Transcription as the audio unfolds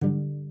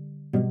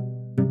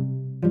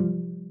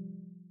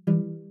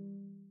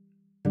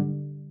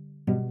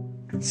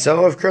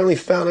So I've currently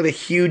found a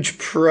huge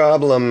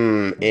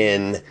problem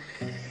in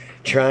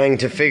trying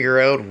to figure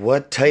out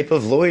what type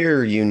of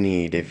lawyer you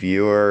need if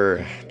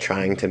you're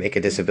trying to make a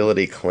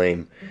disability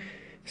claim.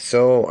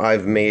 So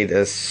I've made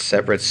a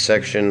separate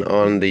section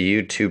on the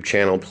YouTube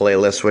channel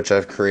playlist, which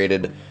I've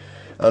created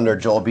under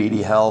Joel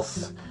Beatty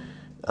Health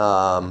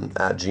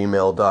at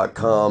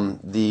gmail.com.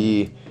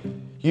 The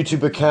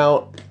YouTube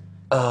account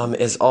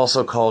is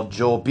also called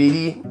Joel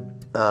Beatty.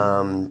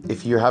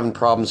 If you're having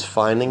problems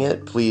finding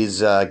it,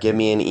 please give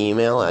me an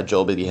email at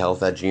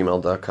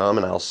joelbeattyhealth@gmail.com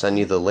and I'll send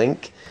you the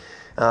link.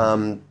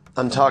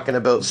 I'm talking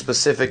about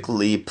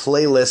specifically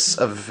playlists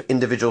of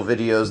individual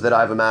videos that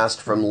I've amassed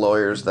from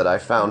lawyers that I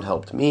found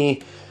helped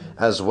me,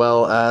 as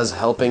well as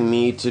helping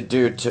me to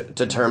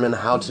determine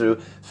how to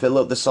fill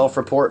out the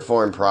self-report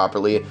form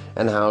properly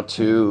and how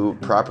to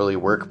properly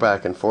work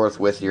back and forth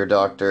with your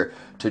doctor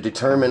to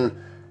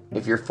determine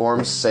if your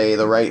forms say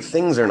the right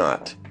things or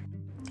not.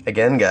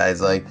 Again,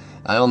 guys, I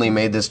only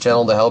made this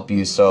channel to help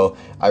you, so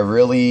I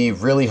really,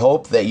 really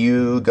hope that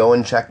you go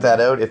and check that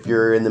out if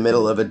you're in the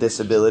middle of a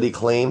disability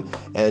claim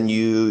and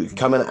you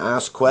come and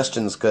ask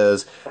questions,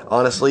 because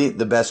honestly,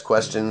 the best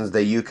questions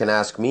that you can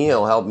ask me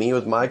will help me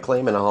with my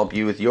claim and I'll help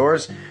you with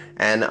yours.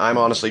 And I'm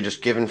honestly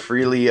just giving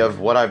freely of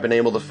what I've been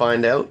able to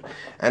find out.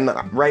 And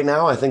right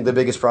now, I think the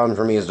biggest problem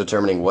for me is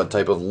determining what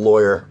type of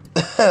lawyer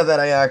that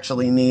I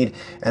actually need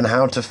and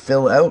how to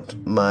fill out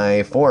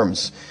my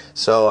forms.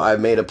 So I've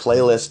made a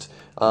playlist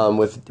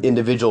with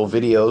individual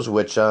videos,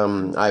 which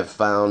I've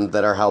found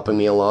that are helping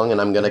me along,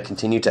 and I'm going to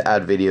continue to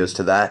add videos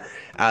to that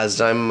as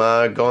I'm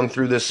going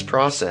through this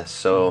process.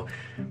 So,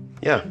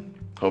 yeah,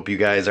 hope you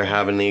guys are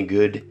having a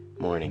good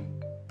morning.